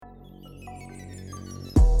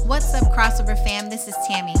What's up, Crossover fam? This is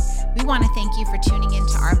Tammy. We want to thank you for tuning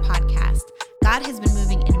into our podcast. God has been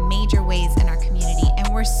moving in major ways in our community,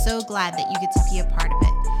 and we're so glad that you get to be a part of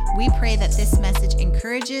it. We pray that this message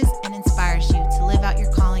encourages and inspires you to live out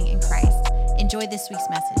your calling in Christ. Enjoy this week's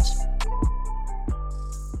message.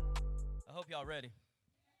 I hope y'all ready.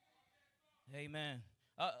 Amen.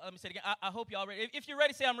 Let me say it again. I hope y'all ready. If you're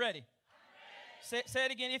ready, say I'm ready. Say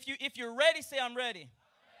it again. If you're ready, say I'm ready.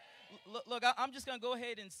 Look, I'm just gonna go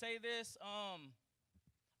ahead and say this. I'm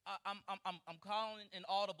calling an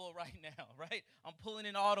audible right now, right? I'm pulling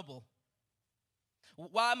an audible.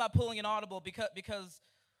 Why am I pulling an audible? Because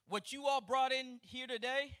what you all brought in here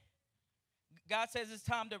today, God says it's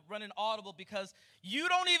time to run an audible because you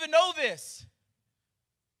don't even know this.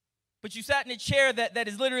 But you sat in a chair that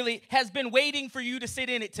is literally has been waiting for you to sit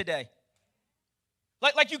in it today.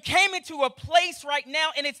 Like you came into a place right now,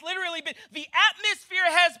 and it's literally been, the atmosphere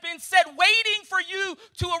has been set waiting for you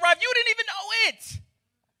to arrive. You didn't even know it.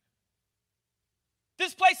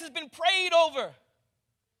 This place has been prayed over.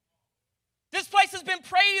 This place has been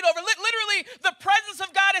prayed over. Literally, the presence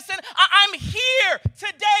of God has said, I'm here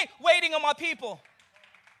today waiting on my people.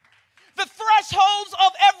 The thresholds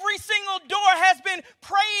of every single door has been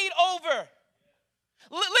prayed over.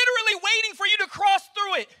 Literally waiting for you to cross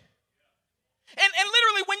through it. And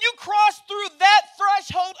literally, when you cross through that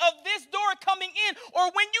threshold of this door coming in, or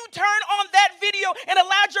when you turn on that video and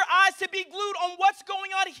allowed your eyes to be glued on what's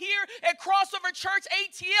going on here at Crossover Church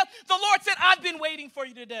ATL, the Lord said, I've been waiting for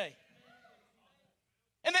you today.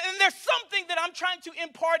 And there's something that I'm trying to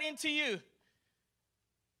impart into you.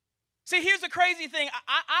 See, here's the crazy thing.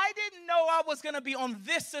 I didn't know I was going to be on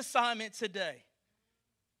this assignment today.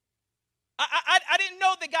 I didn't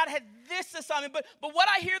know that God had this assignment, but what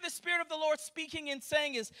I hear the Spirit of the Lord speaking and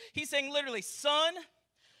saying is, he's saying literally, son,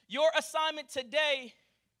 your assignment today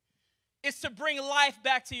is to bring life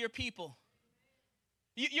back to your people.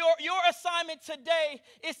 Your assignment today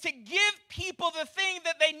is to give people the thing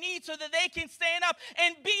that they need so that they can stand up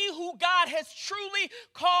and be who God has truly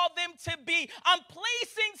called them to be. I'm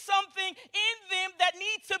placing something in them that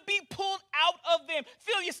needs to be pulled out of them.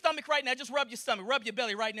 Feel your stomach right now. Just rub your stomach. Rub your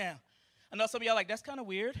belly right now. I know some of y'all are like, that's kind of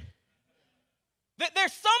weird.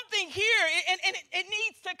 There's something here, and it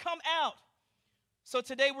needs to come out. So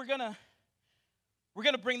today we're gonna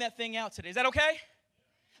bring that thing out today. Is that okay?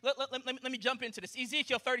 Let me jump into this.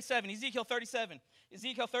 Ezekiel 37.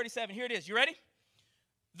 Here it is. You ready?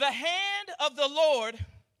 The hand of the Lord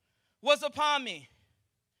was upon me,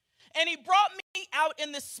 and he brought me out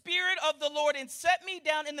in the spirit of the Lord and set me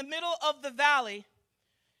down in the middle of the valley,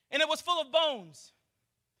 and it was full of bones.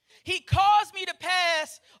 He caused me to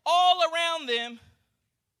pass all around them.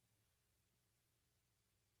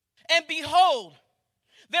 And behold,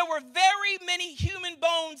 there were very many human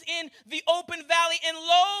bones in the open valley, and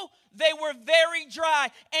lo, they were very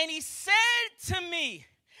dry. And he said to me,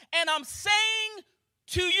 and I'm saying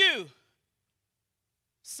to you,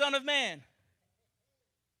 Son of man,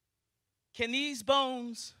 can these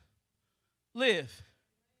bones live?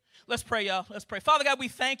 Let's pray, y'all. Let's pray. Father God, we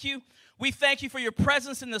thank you. We thank you for your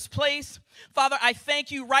presence in this place. Father, I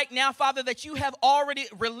thank you right now, Father, that you have already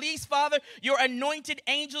released, Father, your anointed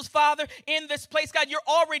angels, Father, in this place. God, you're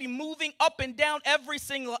already moving up and down every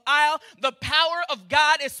single aisle. The power of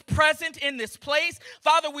God is present in this place.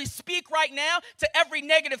 Father, we speak right now to every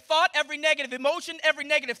negative thought, every negative emotion, every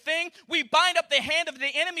negative thing. We bind up the hand of the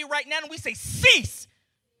enemy right now, and we say, cease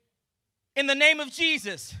in the name of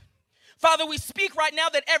Jesus. Father, we speak right now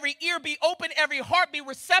that every ear be open, every heart be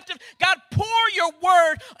receptive. God, pour your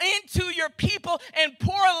word into your people and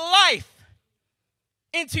pour life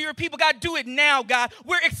into your people. God, do it now, God.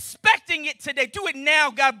 We're expecting it today. Do it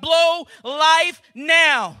now, God. Blow life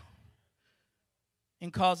now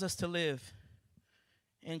and cause us to live.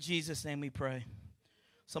 In Jesus' name we pray.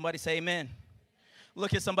 Somebody say amen.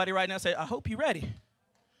 Look at somebody right now and say, I hope you're ready.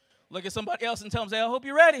 Look at somebody else and tell them, say, I hope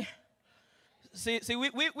you're ready. See,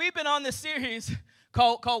 we've been on this series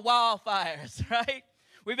called Wildfires, right?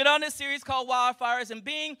 We've been on this series called Wildfires, and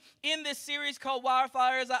being in this series called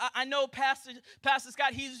Wildfires, I know Pastor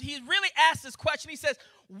Scott, he's really asked this question. He says,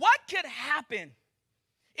 what could happen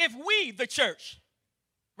if we, the church,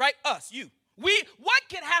 right, us, you, what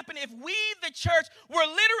could happen if we, the church, were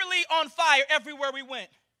literally on fire everywhere we went?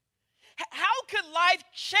 How could life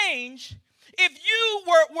change if you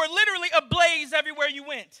were literally ablaze everywhere you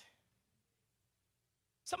went?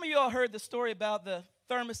 Some of you all heard the story about the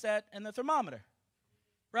thermostat and the thermometer,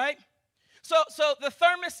 right? So the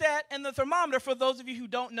thermostat and the thermometer, for those of you who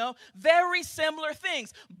don't know, very similar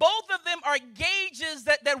things. Both of them are gauges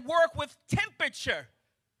that work with temperature.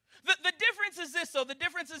 The difference is this, though. The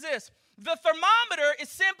difference is this. The thermometer is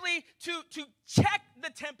simply to check the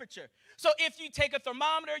temperature. So if you take a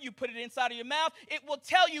thermometer, you put it inside of your mouth, it will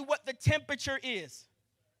tell you what the temperature is.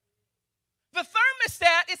 The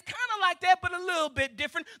thermostat is kind of like that, but a little bit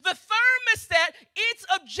different. The thermostat, its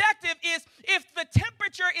objective is if the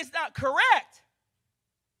temperature is not correct,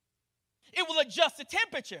 it will adjust the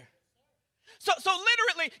temperature. So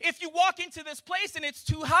literally, if you walk into this place and it's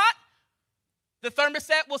too hot, the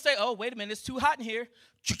thermostat will say, oh, wait a minute, it's too hot in here.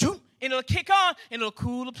 And it'll kick on, and it'll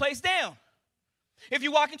cool the place down. If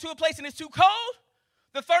you walk into a place and it's too cold,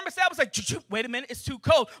 the thermostat will say, wait a minute, it's too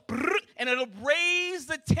cold. And it'll raise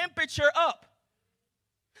the temperature up.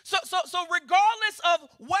 So regardless of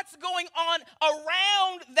what's going on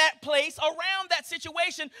around that place, around that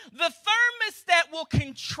situation, the thermostat will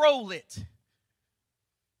control it.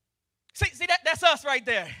 See that's us right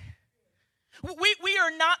there. We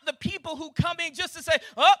are not the people who come in just to say,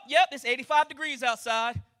 oh, yep, it's 85 degrees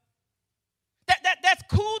outside. That's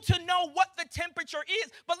cool to know what the temperature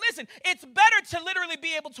is. But listen, it's better to literally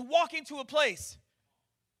be able to walk into a place.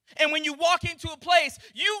 And when you walk into a place,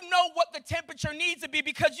 you know what the temperature needs to be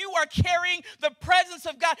because you are carrying the presence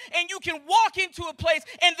of God. And you can walk into a place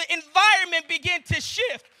and the environment begin to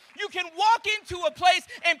shift. You can walk into a place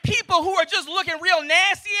and people who are just looking real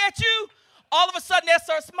nasty at you, all of a sudden they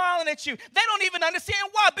start smiling at you. They don't even understand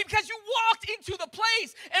why, because you walked into the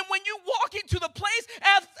place. And when you walk into the place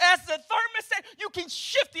as the thermostat, you can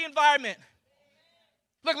shift the environment.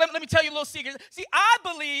 Look, let me tell you a little secret. See, I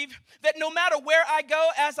believe that no matter where I go,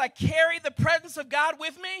 as I carry the presence of God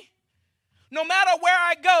with me, no matter where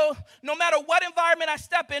I go, no matter what environment I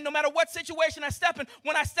step in, no matter what situation I step in,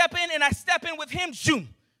 when I step in and I step in with him, zoom,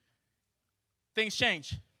 things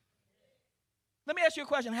change. Let me ask you a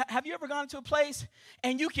question. Have you ever gone to a place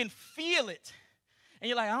and you can feel it? And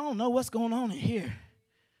you're like, I don't know what's going on in here.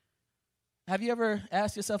 Have you ever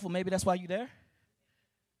asked yourself, well, maybe that's why you're there?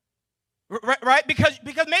 Right? Because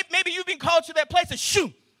maybe you've been called to that place and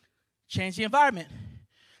shoot, change the environment,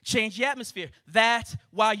 change the atmosphere. That's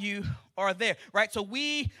why you are there, right? So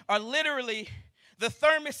we are literally the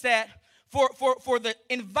thermostat for the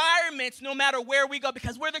environments no matter where we go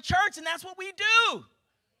because we're the church and that's what we do.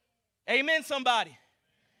 Amen, somebody.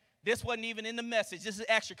 This wasn't even in the message. This is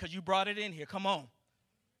extra because you brought it in here. Come on.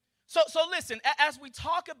 So listen, as we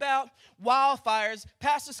talk about wildfires,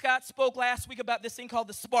 Pastor Scott spoke last week about this thing called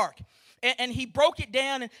the spark. And he broke it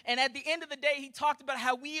down, and at the end of the day, he talked about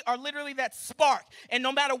how we are literally that spark. And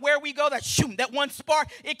no matter where we go, that one spark,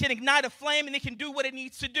 it can ignite a flame, and it can do what it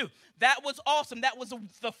needs to do. That was awesome. That was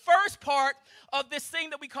the first part of this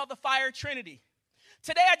thing that we call the fire trinity.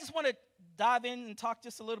 Today, I just want to dive in and talk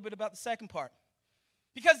just a little bit about the second part.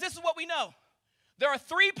 Because this is what we know. There are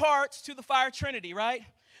three parts to the fire trinity, right?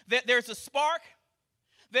 There's a spark,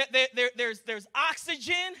 there's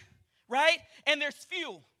oxygen, right? And there's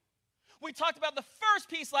fuel. We talked about the first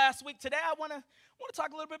piece last week. Today I want to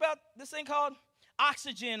talk a little bit about this thing called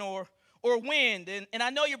oxygen or wind. And I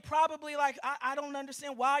know you're probably like, I don't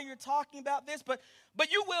understand why you're talking about this, but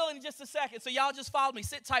you will in just a second. So y'all just follow me.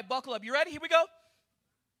 Sit tight, buckle up. You ready? Here we go.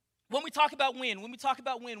 When we talk about wind, wind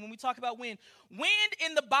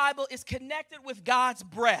in the Bible is connected with God's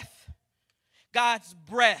breath. God's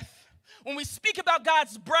breath. When we speak about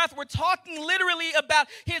God's breath, we're talking literally about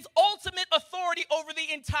his ultimate authority over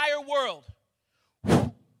the entire world.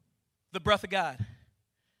 The breath of God.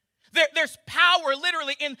 There's power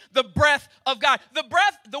literally in the breath of God. The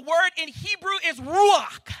breath, the word in Hebrew is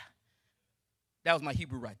ruach. That was my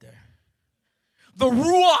Hebrew right there. The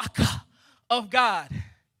ruach of God.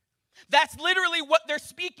 That's literally what they're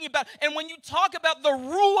speaking about. And when you talk about the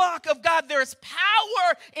ruach of God, there's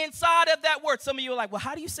power inside of that word. Some of you are like, well,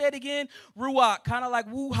 how do you say it again? Ruach, kind of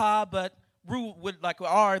like woo-ha, but ru with like an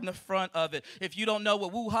R in the front of it. If you don't know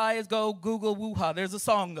what woo-ha is, go Google woo-ha. There's a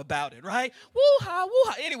song about it, right? Woo-ha,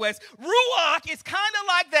 woo-ha. Anyways, ruach is kind of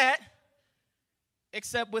like that,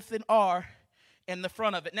 except with an R in the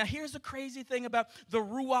front of it. Now, here's the crazy thing about the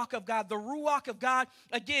ruach of God. The ruach of God,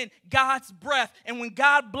 again, God's breath. And when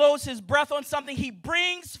God blows his breath on something, he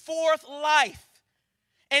brings forth life.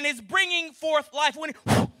 And it's bringing forth life.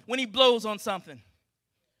 When he blows on something,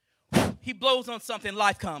 he blows on something,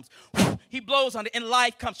 life comes. He blows on it, and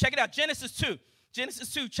life comes. Check it out. Genesis 2,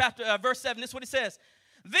 verse 7. This is what it says.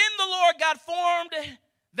 Then the Lord God formed,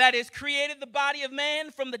 that is, created the body of man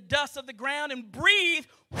from the dust of the ground and breathed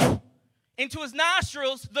into his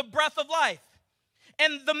nostrils the breath of life.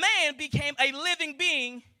 And the man became a living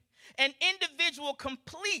being, an individual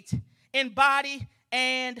complete in body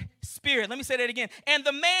and spirit. Let me say that again. And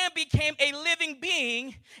the man became a living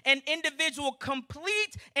being, an individual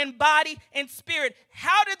complete in body and spirit.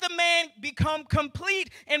 How did the man become complete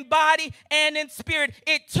in body and in spirit?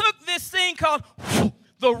 It took this thing called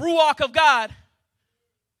the Ruach of God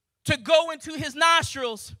to go into his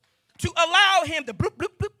nostrils to allow him to bloop,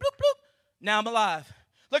 bloop, bloop, bloop, bloop. Now I'm alive.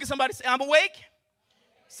 Look at somebody, say, I'm awake.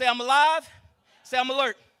 Say, I'm alive. Say, I'm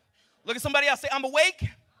alert. Look at somebody else, say, I'm awake.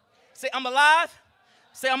 Say, I'm alive.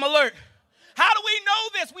 Say, I'm alert. How do we know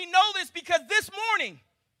this? We know this because this morning,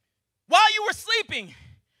 while you were sleeping,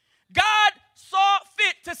 God saw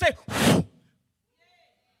fit to say,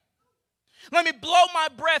 let me blow my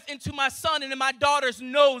breath into my son and in my daughter's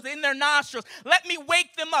nose, in their nostrils. Let me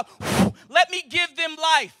wake them up. Let me give them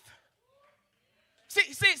life.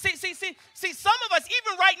 See, some of us,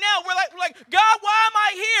 even right now, we're like, God, why am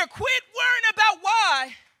I here? Quit worrying about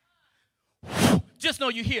why. Just know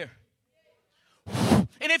you're here.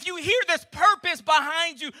 And if you hear there's purpose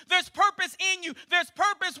behind you, there's purpose in you, there's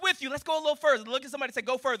purpose with you. Let's go a little further. Look at somebody and say,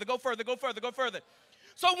 go further, go further, go further, go further.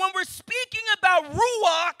 So when we're speaking about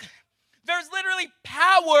Ruach, there's literally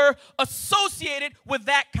power associated with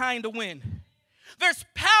that kind of wind. There's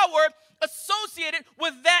power associated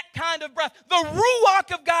with that kind of breath. The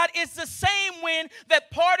Ruach of God is the same wind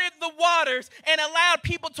that parted the waters and allowed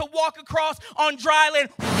people to walk across on dry land.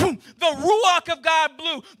 The Ruach of God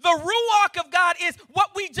blew. The Ruach of God is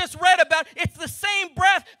what we just read about. It's the same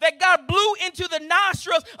breath that God blew into the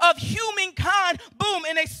nostrils of humankind. Boom,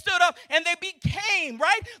 and they stood up and they became,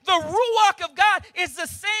 right? The Ruach of God is the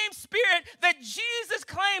same spirit that Jesus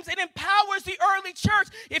claims and empowers the early church.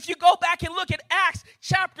 If you go back and look at Acts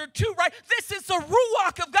chapter 2, right? This is the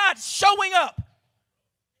Ruach of God showing up.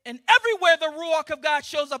 And everywhere the Ruach of God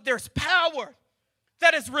shows up, there's power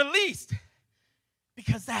that is released.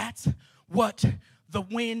 Because that's what the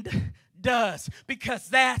wind does. Because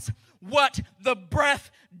that's what the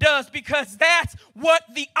breath does. Because that's what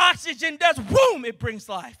the oxygen does. Boom, it brings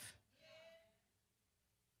life.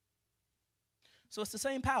 So it's the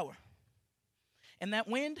same power. And that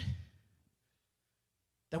wind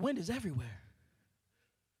is everywhere.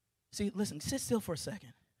 See, listen, sit still for a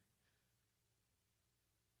second.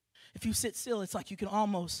 If you sit still, it's like you can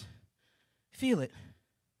almost feel it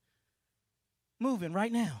moving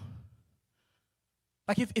right now.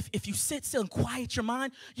 Like if you sit still and quiet your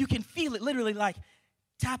mind, you can feel it literally like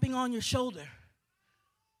tapping on your shoulder.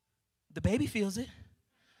 The baby feels it.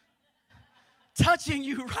 Touching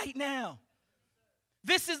you right now.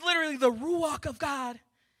 This is literally the Ruach of God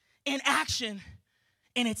in action,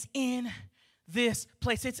 and it's in this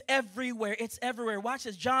place. It's everywhere. It's everywhere. Watch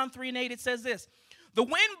this. John 3:8, it says this. The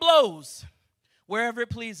wind blows wherever it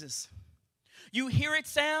pleases. You hear it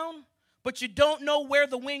sound, but you don't know where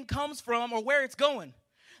the wind comes from or where it's going.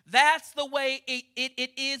 That's the way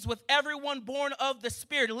it is with everyone born of the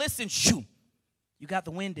Spirit. Listen, shoo, you got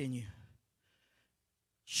the wind in you.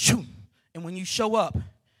 Shoo. And when you show up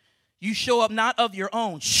not of your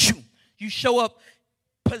own. Shoo. You show up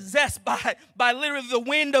possessed by literally the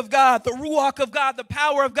wind of God, the Ruach of God, the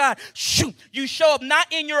power of God. Shoot. You show up not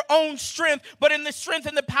in your own strength, but in the strength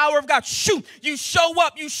and the power of God. Shoot. You show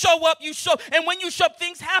up. And when you show up,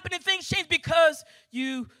 things happen and things change because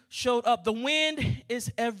you showed up. The wind is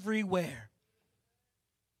everywhere.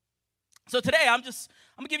 So today, I'm going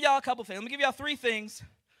to give y'all a couple things. I'm going to give y'all 3 things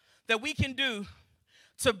that we can do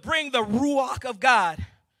to bring the Ruach of God,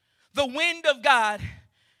 the wind of God,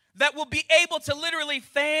 that will be able to literally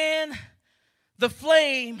fan the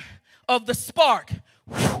flame of the spark.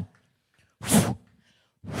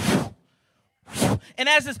 And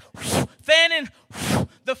as it's fanning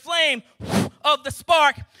the flame of the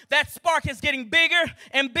spark, that spark is getting bigger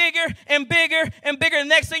and bigger and bigger and bigger. And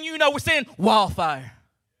next thing you know, we're seeing wildfire.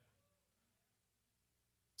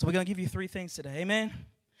 So we're going to give you 3 things today. Amen?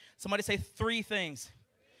 Somebody say 3 things.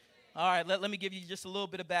 All right, let me give you just a little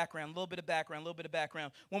bit of background.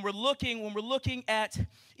 When we're looking at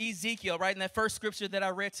Ezekiel, right, in that first scripture that I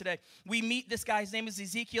read today, we meet this guy's name is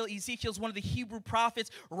Ezekiel. Ezekiel's one of the Hebrew prophets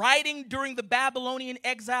writing during the Babylonian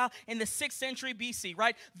exile in the 6th century BC,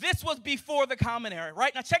 right? This was before the Common Era,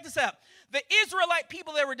 right? Now check this out. The Israelite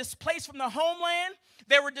people, they were displaced from the homeland.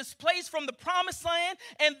 They were displaced from the promised land,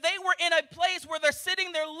 and they were in a place where they're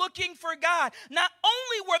sitting there looking for God. Not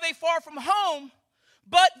only were they far from home,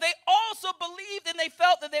 but they also believed and they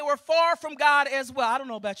felt that they were far from God as well. I don't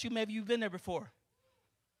know about you. Maybe you've been there before.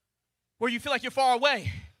 Where you feel like you're far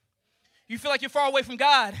away. You feel like you're far away from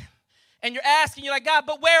God. And you're asking, you're like, God,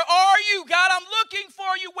 but where are you? God, I'm looking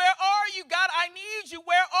for you. Where are you? God, I need you.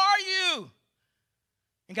 Where are you?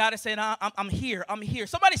 And God is saying, I'm here. I'm here.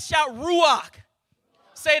 Somebody shout Ruach.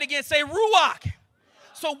 Say it again. Say Ruach.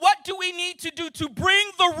 So what do we need to do to bring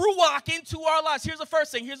the Ruach into our lives? Here's the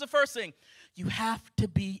first thing. You have to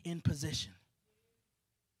be in position.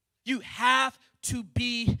 You have to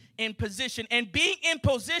be in position. And being in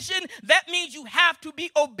position, that means you have to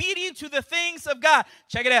be obedient to the things of God.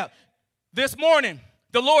 Check it out. This morning,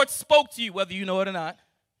 the Lord spoke to you, whether you know it or not.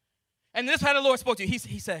 And this is how the Lord spoke to you.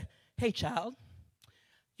 He said, hey, child,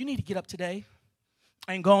 you need to get up today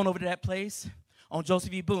and go on over to that place on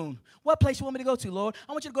Joseph E. Boone. What place you want me to go to, Lord?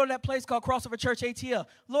 I want you to go to that place called Crossover Church ATL.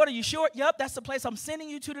 Lord, are you sure? Yep, that's the place I'm sending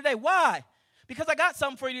you to today. Why? Because I got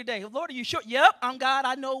something for you today. Lord, are you sure? Yep, I'm God.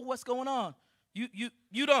 I know what's going on.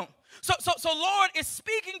 You don't. So Lord is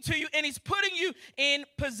speaking to you, and he's putting you in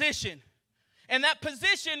position. And that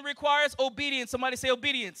position requires obedience. Somebody say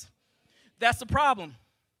obedience. That's the problem.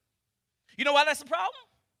 You know why that's the problem?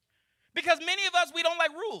 Because many of us, we don't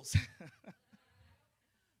like rules.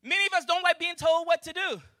 Many of us don't like being told what to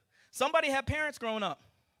do. Somebody had parents growing up.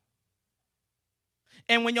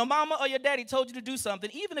 And when your mama or your daddy told you to do something,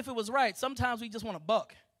 even if it was right, sometimes we just want to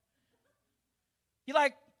buck. You're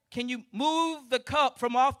like, can you move the cup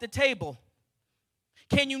from off the table?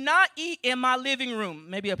 Can you not eat in my living room?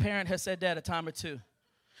 Maybe a parent has said that a time or two.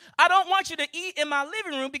 I don't want you to eat in my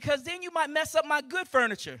living room because then you might mess up my good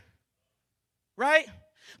furniture. Right?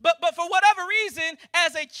 But for whatever reason,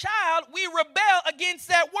 as a child, we rebel against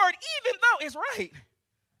that word, even though it's right.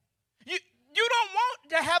 You don't want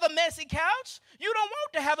to have a messy couch. You don't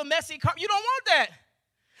want to have a messy car. You don't want that.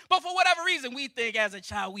 But for whatever reason, we think as a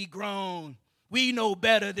child, we grown. We know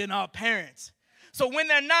better than our parents. So when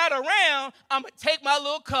they're not around, I'm going to take my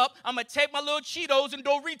little cup, I'm going to take my little Cheetos and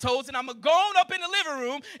Doritos, and I'm going to go on up in the living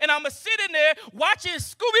room, and I'm going to sit in there watching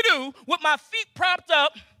Scooby-Doo with my feet propped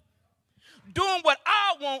up, doing what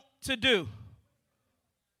I want to do.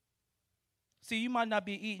 See, you might not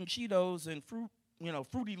be eating Cheetos and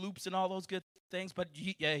Fruity Loops and all those good things, but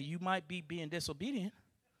you might be being disobedient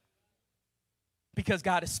because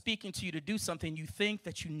God is speaking to you to do something you think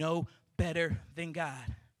that you know better than God.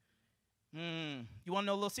 You want to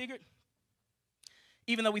know a little secret?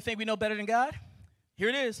 Even though we think we know better than God, here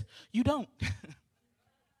it is. You don't.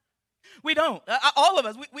 We don't. All of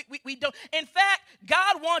us, we don't. In fact,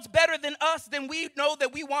 God wants better than us than we know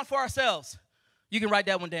that we want for ourselves. You can write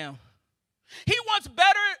that one down. He wants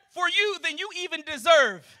better for you than you even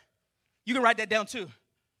deserve. You can write that down too.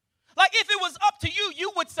 Like if it was up to you,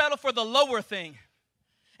 you would settle for the lower thing.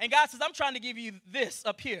 And God says, I'm trying to give you this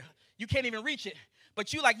up here. You can't even reach it.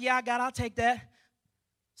 But you like, yeah, God, I'll take that.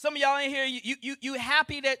 Some of y'all in here, you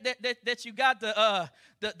happy that you got the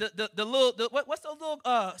little, what's those little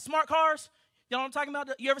smart cars? You know what I'm talking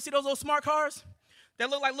about? You ever see those little smart cars that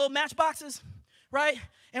look like little matchboxes, right?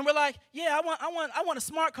 And we're like, yeah, I want a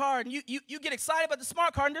smart car. And you get excited about the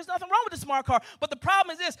smart car, and there's nothing wrong with the smart car. But the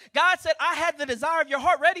problem is this. God said, I had the desire of your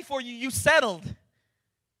heart ready for you. You settled.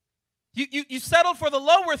 You settled for the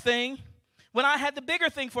lower thing when I had the bigger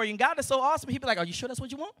thing for you. And God is so awesome. He'd be like, are you sure that's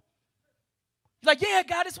what you want? You're like, yeah,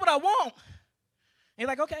 God, it's what I want. And you're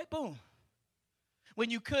like, okay, boom. When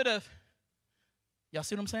you could have, y'all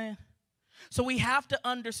see what I'm saying? So we have to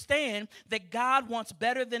understand that God wants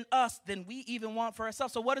better than us than we even want for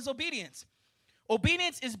ourselves. So what is obedience?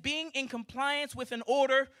 Obedience is being in compliance with an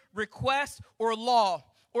order, request, or law,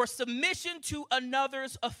 or submission to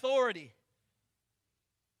another's authority.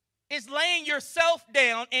 It's laying yourself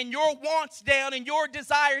down and your wants down and your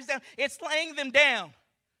desires down. It's laying them down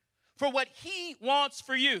for what he wants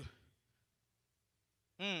for you.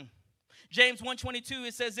 James 1:22,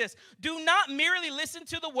 it says this, do not merely listen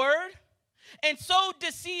to the word and so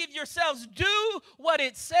deceive yourselves. Do what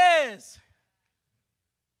it says.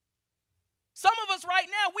 Some of us right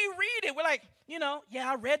now, we read it. We're like, yeah,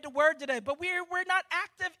 I read the word today, but we're not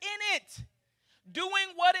active in it.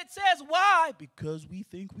 Doing what it says. Why? Because we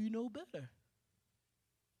think we know better.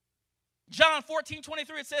 John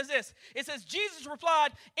 14:23, it says this. It says, Jesus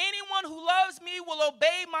replied, anyone who loves me will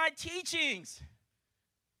obey my teachings.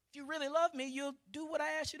 If you really love me, you'll do what I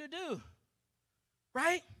ask you to do.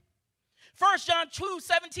 Right? 1 John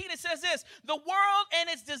 2:17, it says this. The world and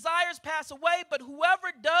its desires pass away, but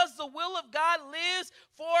whoever does the will of God lives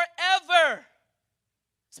forever.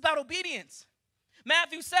 It's about obedience.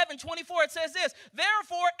 Matthew 7:24, it says this.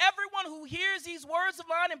 Therefore, everyone who hears these words of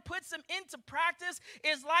mine and puts them into practice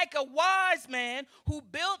is like a wise man who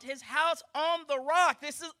built his house on the rock.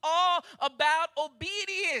 This is all about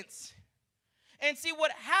obedience. And see,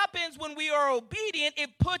 what happens when we are obedient,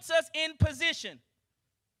 it puts us in position.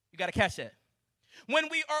 You got to catch that. When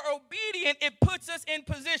we are obedient, it puts us in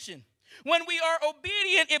position. When we are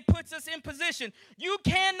obedient, it puts us in position. You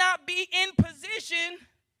cannot be in position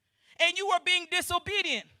and you are being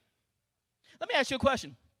disobedient. Let me ask you a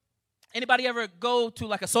question. Anybody ever go to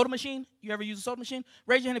like a soda machine? You ever use a soda machine?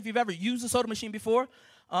 Raise your hand if you've ever used a soda machine before.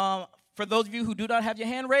 For those of you who do not have your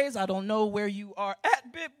hand raised, I don't know where you are at,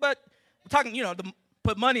 but we're talking,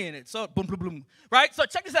 put money in it. So boom, boom, boom. Right? So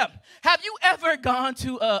check this out. Have you ever gone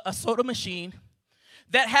to a soda machine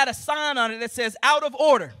that had a sign on it that says out of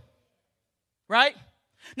order? Right?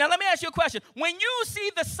 Now let me ask you a question. When you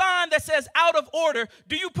see the sign that says out of order,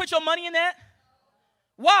 do you put your money in that?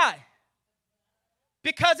 Why?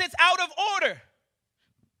 Because it's out of order.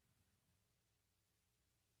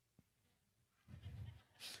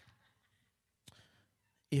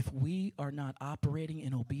 If we are not operating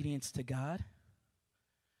in obedience to God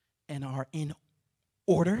and are in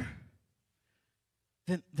order,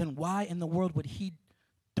 then why in the world would he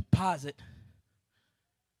deposit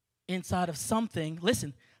inside of something,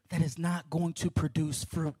 listen, that is not going to produce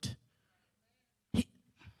fruit?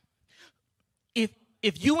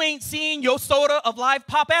 If you ain't seeing your soda of life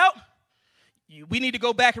pop out, we need to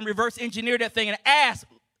go back and reverse engineer that thing and ask,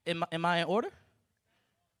 am I in order?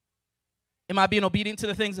 Am I being obedient to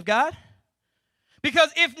the things of God? Because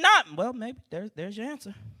if not, well, maybe there's your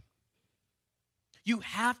answer. You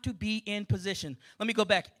have to be in position. Let me go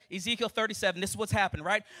back. Ezekiel 37, this is what's happened,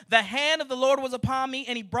 right? The hand of the Lord was upon me,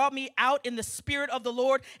 and he brought me out in the spirit of the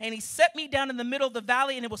Lord, and he set me down in the middle of the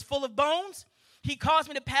valley, and it was full of bones. He caused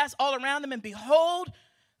me to pass all around them, and behold,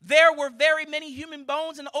 there were very many human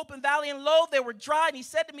bones in the open valley, and lo, they were dry. And he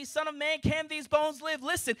said to me, Son of man, can these bones live?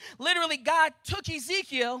 Listen, literally, God took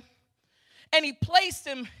Ezekiel, and he placed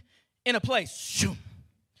him in a place.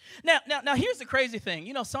 Now, here's the crazy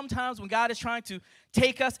thing. Sometimes when God is trying to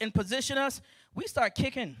take us and position us, we start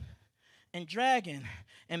kicking and dragging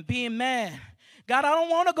and being mad. God, I don't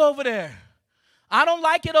want to go over there. I don't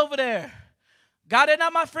like it over there. God, they're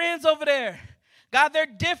not my friends over there. God, they're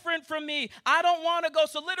different from me. I don't want to go.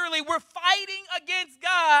 So literally, we're fighting against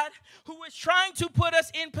God who is trying to put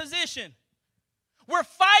us in position. We're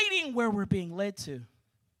fighting where we're being led to.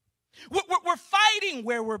 We're fighting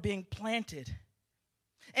where we're being planted.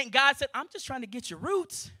 And God said, I'm just trying to get your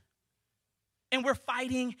roots. And we're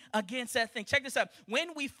fighting against that thing. Check this out. When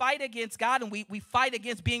we fight against God and we fight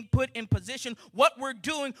against being put in position, what we're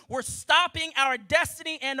doing, we're stopping our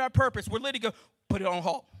destiny and our purpose. We're literally going to put it on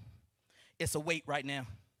halt. It's a wait right now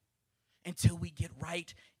until we get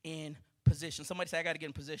right in position. Somebody say, I got to get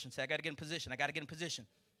in position. Say, I got to get in position. I got to get in position.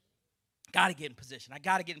 Got to get in position. I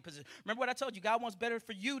got to get in position. Remember what I told you? God wants better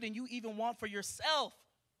for you than you even want for yourself.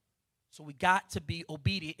 So we got to be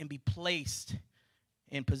obedient and be placed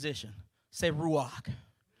in position. Say ruach.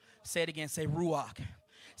 Say it again. Say ruach.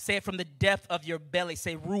 Say it from the depth of your belly.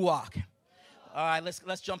 Say ruach. All right,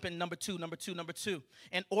 let's jump in number two.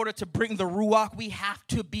 In order to bring the ruach, we have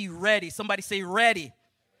to be ready. Somebody say ready.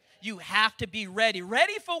 You have to be ready.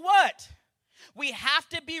 Ready for what? We have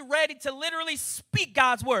to be ready to literally speak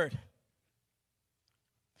God's word.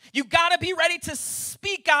 You got to be ready to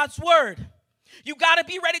speak God's word. You got to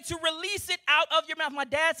be ready to release it out of your mouth. My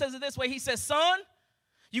dad says it this way. He says, son,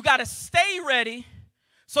 you got to stay ready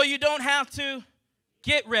so you don't have to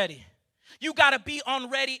get ready. You got to be on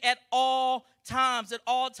ready at all times,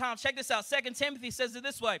 Check this out. 2 Timothy says it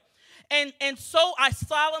this way. And so I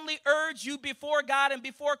solemnly urge you before God and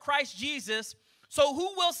before Christ Jesus, so who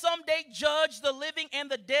will someday judge the living and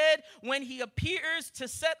the dead when he appears to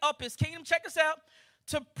set up his kingdom? Check this out.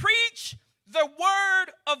 To preach the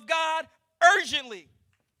word of God urgently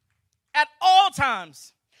at all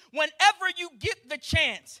times. Whenever you get the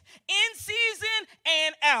chance, in season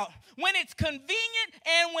and out, when it's convenient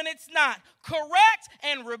and when it's not. Correct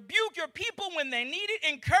and rebuke your people when they need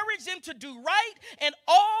it. Encourage them to do right, and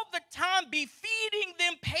all the time be feeding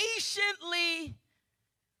them patiently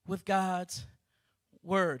with God's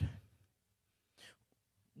word.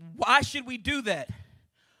 Why should we do that?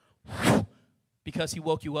 Because he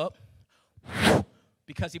woke you up.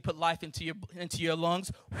 Because he put life into your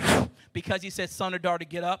lungs. Because he said, son or daughter,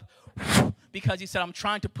 get up. Because he said, I'm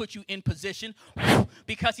trying to put you in position.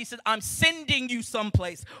 Because he said, I'm sending you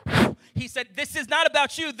someplace. He said, this is not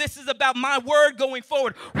about you. This is about my word going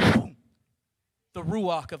forward. The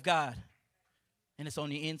ruach of God. And it's on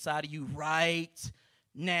the inside of you right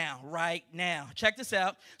now. Check this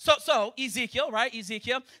out. So Ezekiel, right?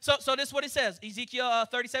 So this is what it says. Ezekiel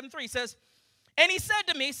 37:3 says, and he said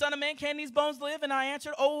to me, son of man, can these bones live? And I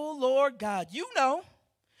answered, oh, Lord God, you know.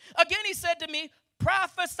 Again, he said to me,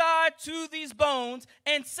 prophesy to these bones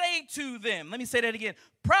and say to them. Let me say that again.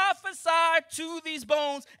 Prophesy to these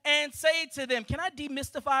bones and say to them. Can I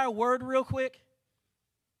demystify a word real quick?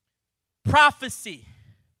 Prophecy.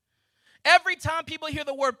 Every time people hear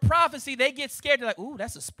the word prophecy, they get scared. They're like, ooh,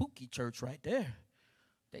 that's a spooky church right there.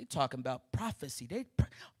 They talking about prophecy.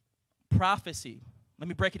 Prophecy. Let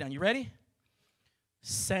me break it down. You ready?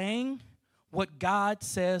 Saying what God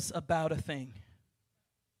says about a thing.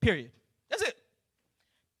 Period. That's it.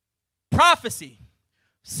 Prophecy.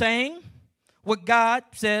 Saying what God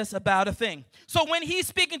says about a thing. So when he's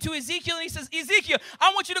speaking to Ezekiel and he says, Ezekiel,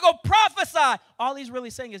 I want you to go prophesy. All he's really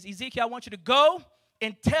saying is, Ezekiel, I want you to go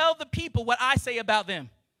and tell the people what I say about them.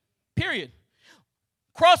 Period.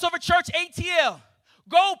 Crossover Church ATL.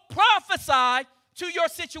 Go prophesy to your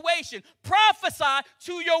situation. Prophesy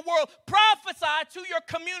to your world. Prophesy to your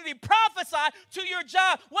community. Prophesy to your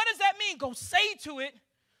job. What does that mean? Go say to it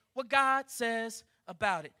what God says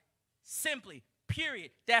about it. Simply.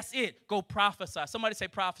 Period. That's it. Go prophesy. Somebody say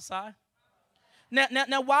prophesy.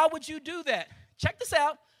 Now, why would you do that? Check this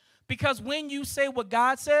out. Because when you say what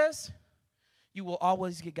God says, you will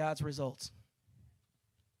always get God's results.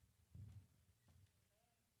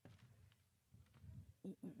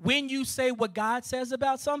 When you say what God says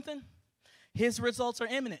about something, his results are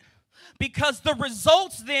imminent. Because the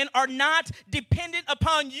results then are not dependent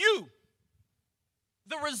upon you.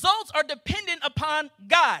 The results are dependent upon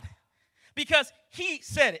God. Because he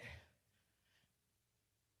said it.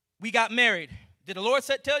 We got married. Did the Lord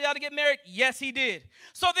tell y'all to get married? Yes, he did.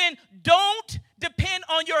 So then don't depend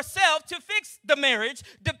on yourself to fix the marriage.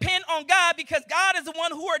 Depend on God, because God is the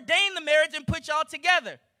one who ordained the marriage and put y'all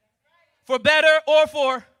together. For better or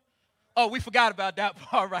for... Oh, we forgot about that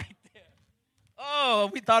part right there. Oh,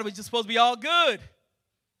 we thought it was just supposed to be all good.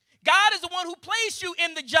 God is the one who placed you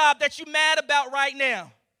in the job that you're mad about right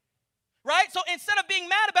now. Right? So instead of being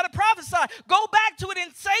mad about it, prophesy. Go back to it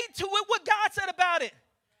and say to it what God said about it.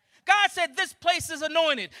 God said this place is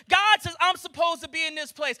anointed. God says I'm supposed to be in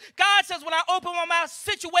this place. God says when I open my mouth,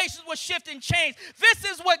 situations will shift and change. This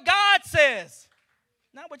is what God says.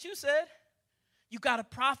 Not what you said. You got to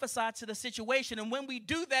prophesy to the situation. And when we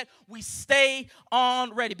do that, we stay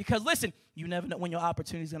on ready. Because listen, you never know when your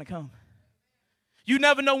opportunity is going to come. You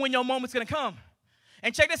never know when your moment's going to come.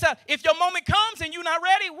 And check this out. If your moment comes and you're not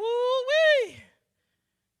ready, woo-wee.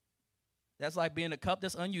 That's like being a cup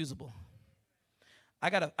that's unusable. I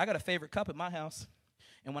got a favorite cup at my house.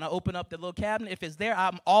 And when I open up the little cabinet, if it's there,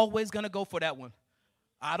 I'm always going to go for that one.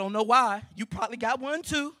 I don't know why. You probably got one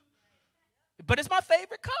too. But it's my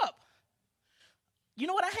favorite cup. You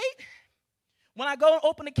know what I hate? When I go and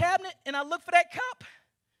open the cabinet and I look for that cup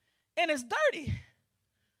and it's dirty,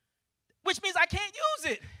 which means I can't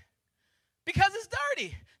use it because it's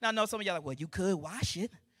dirty. Now, I know some of y'all are like, well, you could wash it.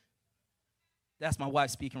 That's my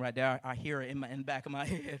wife speaking right there. I hear it in the back of my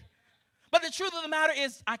head. But the truth of the matter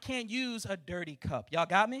is I can't use a dirty cup. Y'all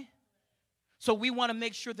got me? So we want to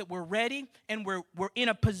make sure that we're ready and we're in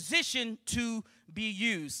a position to be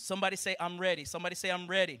used. Somebody say, I'm ready. Somebody say, I'm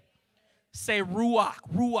ready. Say ruach,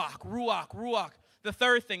 ruach, ruach, ruach. The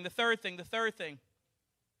third thing.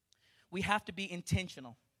 We have to be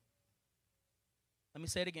intentional. Let me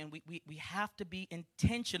say it again. We have to be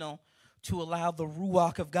intentional to allow the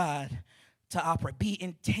ruach of God to operate. Be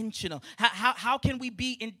intentional. How can we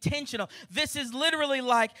be intentional? This is literally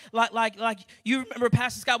like you remember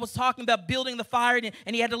Pastor Scott was talking about building the fire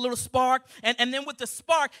and he had a little spark and then with the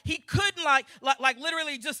spark he couldn't like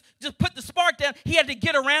literally just put the spark down. He had to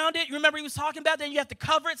get around it. You remember he was talking about that? You have to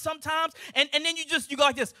cover it sometimes and then you go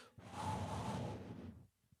like this.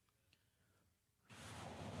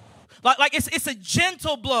 Like it's a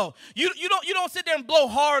gentle blow. You don't sit there and blow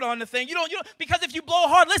hard on the thing. You don't because if you blow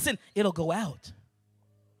hard, listen, it'll go out.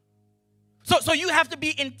 So you have to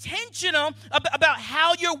be intentional about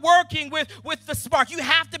how you're working with the spark. You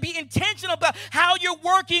have to be intentional about how you're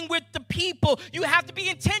working with the people. You have to be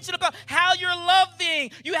intentional about how you're loving.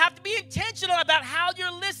 You have to be intentional about how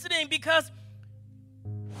you're listening because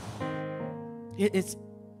it's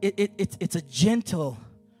a gentle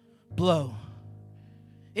blow.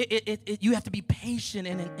 You have to be patient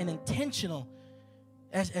and intentional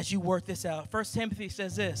as you work this out. 1 Timothy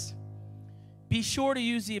says this, be sure to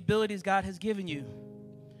use the abilities God has given you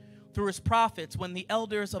through his prophets when the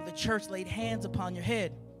elders of the church laid hands upon your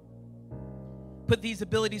head. Put these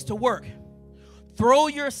abilities to work. Throw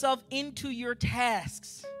yourself into your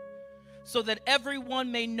tasks so that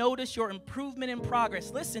everyone may notice your improvement and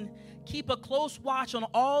progress. Listen, keep a close watch on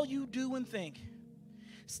all you do and think.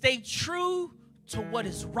 Stay true to what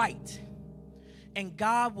is right, and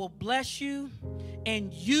God will bless you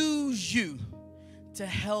and use you to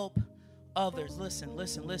help others.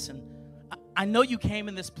 Listen. I know you came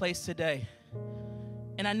in this place today,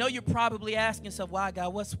 and I know you're probably asking yourself, why,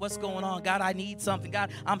 God, what's going on? God, I need something.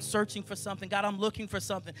 God, I'm searching for something. God, I'm looking for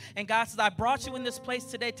something. And God says, I brought you in this place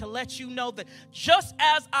today to let you know that just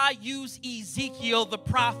as I use Ezekiel the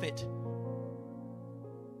prophet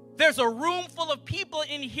There's a room full of people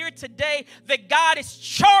in here today that God is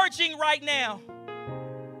charging right now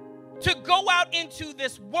to go out into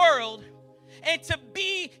this world and to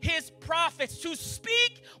be his prophets, to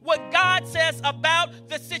speak what God says about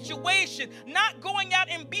the situation. Not going out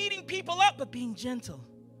and beating people up, but being gentle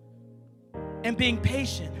and being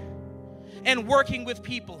patient and working with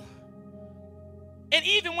people. And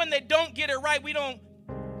even when they don't get it right, we don't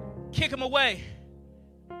kick them away.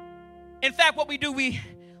 In fact, what we do, we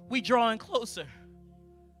draw in closer.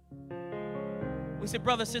 We say,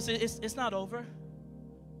 brother, sister, it's not over.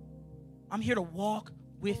 I'm here to walk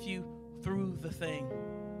with you through the thing.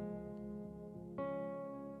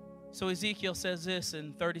 So Ezekiel says this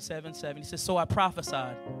in 37:7. He says, so I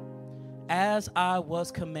prophesied as I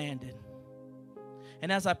was commanded.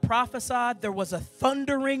 And as I prophesied, there was a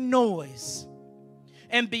thundering noise,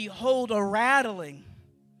 and behold, a rattling.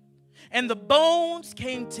 And the bones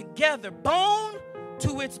came together, bone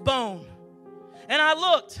to its bone. And I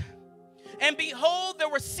looked, and behold, there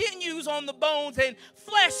were sinews on the bones, and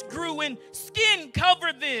flesh grew, and skin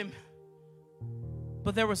covered them.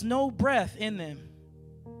 But there was no breath in them.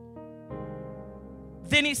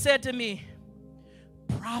 Then he said to me,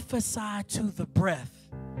 prophesy to the breath.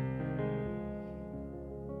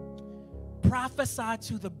 Prophesy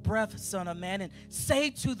to the breath, son of man, and say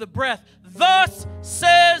to the breath, thus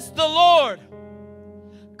says the Lord,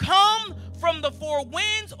 come from the four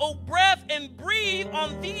winds, O breath, and breathe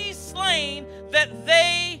on these slain, that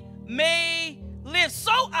they may live.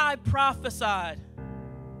 So I prophesied.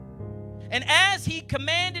 And as he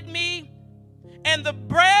commanded me, and the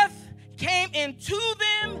breath came into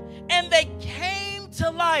them, and they came to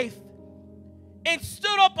life, and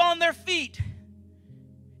stood up on their feet,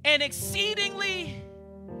 an exceedingly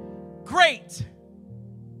great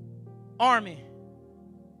army.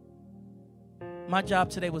 My job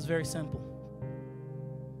today was very simple.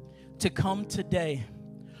 To come today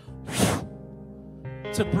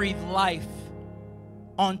to breathe life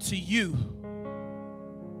onto you.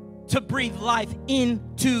 To breathe life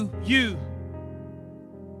into you.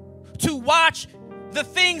 To watch the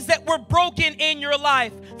things that were broken in your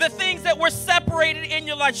life, the things that were separated in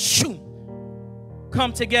your life,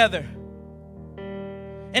 come together.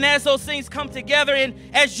 And as those things come together, and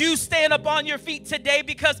as you stand up on your feet today,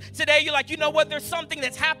 because today you're like, you know what, there's something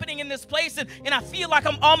that's happening in this place, and I feel like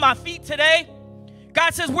I'm on my feet today.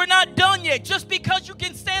 God says, we're not done yet. Just because you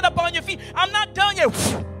can stand up on your feet, I'm not done yet.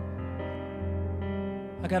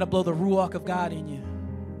 I got to blow the ruach of God in you,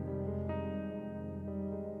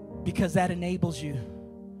 because that enables you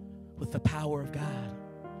with the power of God.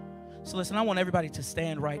 So listen, I want everybody to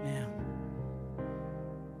stand right now.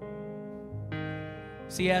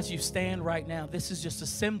 See, as you stand right now, this is just a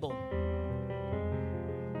symbol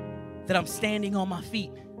that I'm standing on my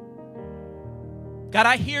feet. God,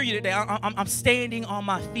 I hear you today. I'm standing on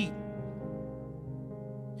my feet.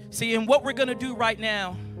 See, and what we're going to do right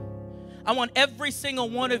now, I want every single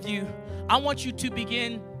one of you, I want you to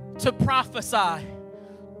begin to prophesy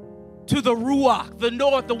to the ruach, the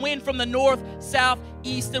north, the wind from the north, south,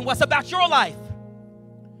 east, and west, about your life,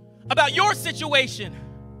 about your situation,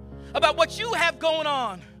 about what you have going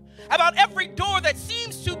on, about every door that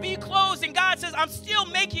seems to be closed, and God says, I'm still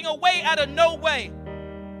making a way out of no way.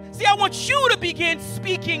 See, I want you to begin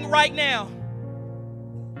speaking right now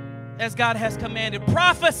as God has commanded.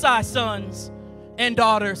 Prophesy, sons and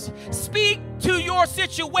daughters. Speak to your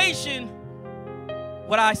situation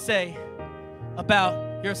what I say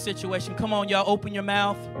about your situation. Come on, y'all, open your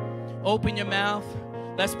mouth. Open your mouth.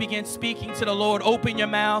 Let's begin speaking to the Lord. Open your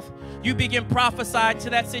mouth. You begin prophesying to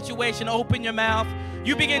that situation. Open your mouth.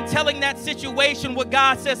 You begin telling that situation what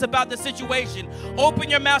God says about the situation. Open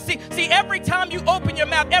your mouth. See, every time you open your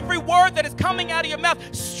mouth, every word that is coming out of your mouth,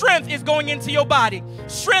 strength is going into your body.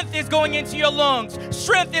 Strength is going into your lungs.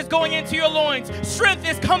 Strength is going into your loins. Strength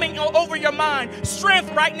is coming over your mind.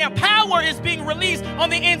 Strength right now. Power is being released on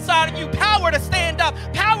the inside of you. Power to stand up.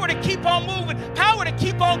 Power to keep on moving. Power to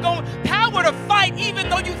keep on going. Power to fight even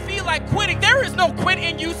though you feel like quitting. There is no quit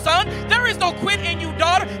in you, son. There is no quit in you,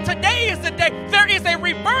 daughter. Today is the day. There is a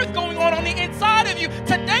rebirth going on the inside of you.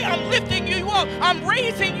 Today I'm lifting you up. I'm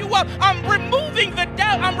raising you up. I'm removing the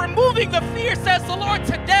doubt. I'm removing the fear, says the Lord,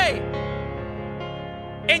 today.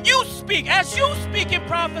 And you speak. As you speak and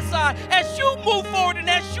prophesy, as you move forward and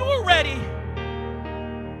as you're ready,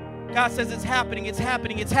 God says it's happening, it's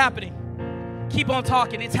happening, it's happening. Keep on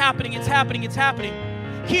talking. It's happening, it's happening, it's happening.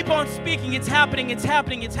 Keep on speaking. It's happening, it's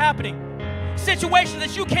happening, it's happening. Situations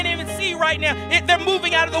that you can't even see right now, they're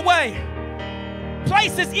moving out of the way.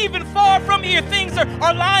 Places even far from here, things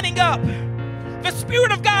are lining up. The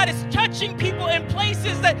Spirit of God is touching people in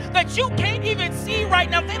places that you can't even see right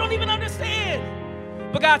now. They don't even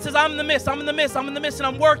understand. But God says, I'm in the midst, and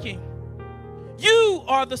I'm working. You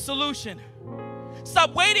are the solution.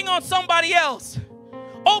 Stop waiting on somebody else.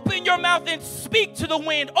 Open your mouth and speak to the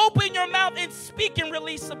wind. Open your mouth and speak and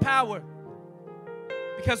release the power.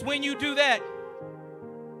 Because when you do that,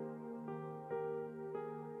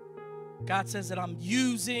 God says that I'm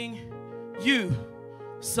using you,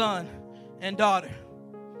 son and daughter.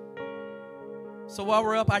 So while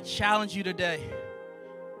we're up, I challenge you today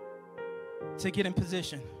to get in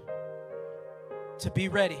position, to be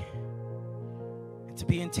ready, and to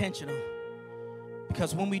be intentional.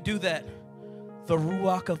 Because when we do that, the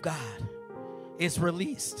Ruach of God is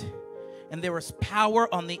released. And there is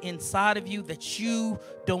power on the inside of you that you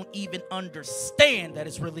don't even understand that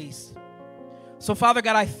is released. So, Father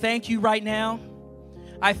God, I thank you right now.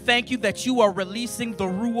 I thank you that you are releasing the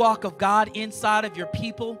Ruach of God inside of your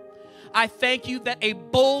people. I thank you that a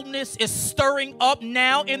boldness is stirring up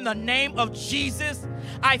now in the name of Jesus.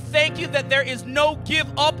 I thank you that there is no give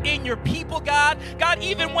up in your people, God. God,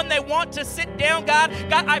 even when they want to sit down, God,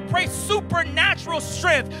 I pray supernatural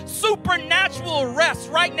strength, supernatural rest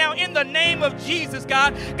right now in the name of Jesus,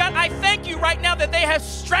 God. God, I thank you right now that they have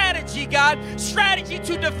strategy, God, strategy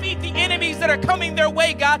to defeat the enemies that are coming their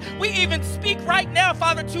way, God. We even speak right now,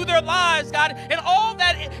 Father, to their lives, God, and all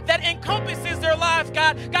that encompasses their lives,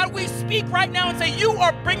 God. God, we speak right now and say, you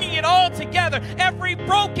are bringing it all together. Every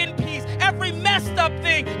broken piece, every messed up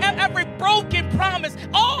thing, every broken promise,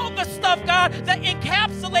 all the stuff, God, that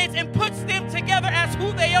encapsulates and puts them together as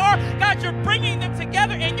who they are. God, you're bringing them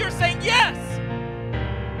together and you're saying, yes,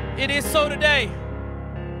 it is so today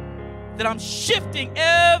that I'm shifting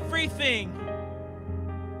everything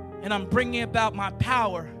and I'm bringing about my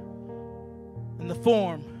power in the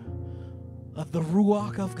form of the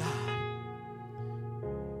Ruach of God.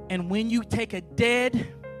 And when you take a dead,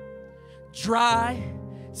 dry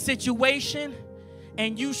situation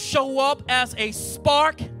and you show up as a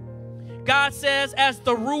spark, God says, as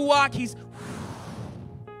the Ruach,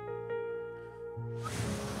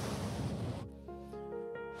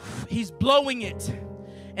 He's blowing it.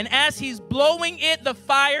 And as He's blowing it, the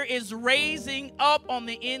fire is raising up on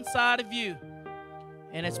the inside of you.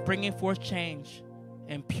 And it's bringing forth change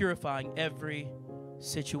and purifying every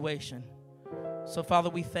situation. So, Father,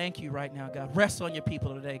 we thank you right now, God. Rest on your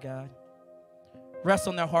people today, God. Rest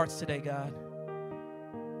on their hearts today, God.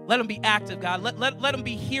 Let them be active, God. Let them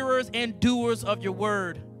be hearers and doers of your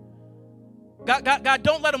word. God,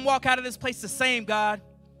 don't let them walk out of this place the same, God.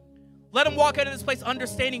 Let them walk out of this place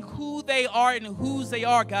understanding who they are and whose they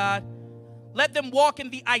are, God. Let them walk in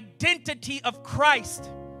the identity of Christ.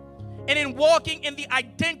 And in walking in the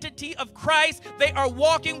identity of Christ, they are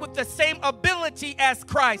walking with the same ability as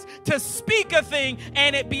Christ to speak a thing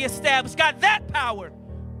and it be established. God, that power,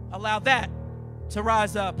 allow that to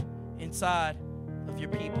rise up inside of your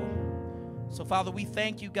people. So, Father, we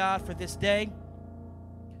thank you, God, for this day.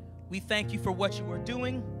 We thank you for what you are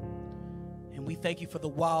doing. And we thank you for the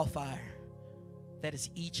wildfire that is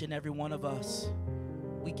each and every one of us.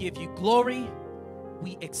 We give you glory.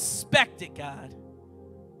 We expect it, God.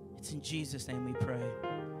 It's in Jesus' name we pray.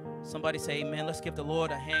 Somebody say amen. Let's give the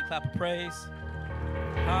Lord a hand clap of praise.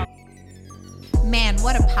 Man,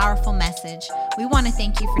 what a powerful message. We want to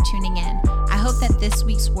thank you for tuning in. I hope that this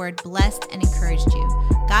week's word blessed and encouraged you.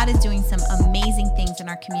 God is doing some amazing things in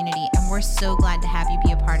our community, and we're so glad to have you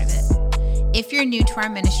be a part of it. If you're new to our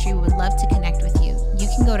ministry, we would love to connect with you. You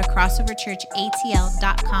can go to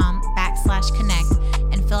crossoverchurchatl.com/connect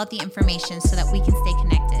and fill out the information so that we can stay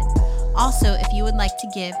connected. Also, if you would like to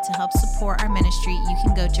give to help support our ministry, you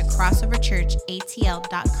can go to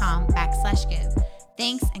crossoverchurchatl.com/give.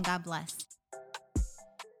 Thanks, and God bless.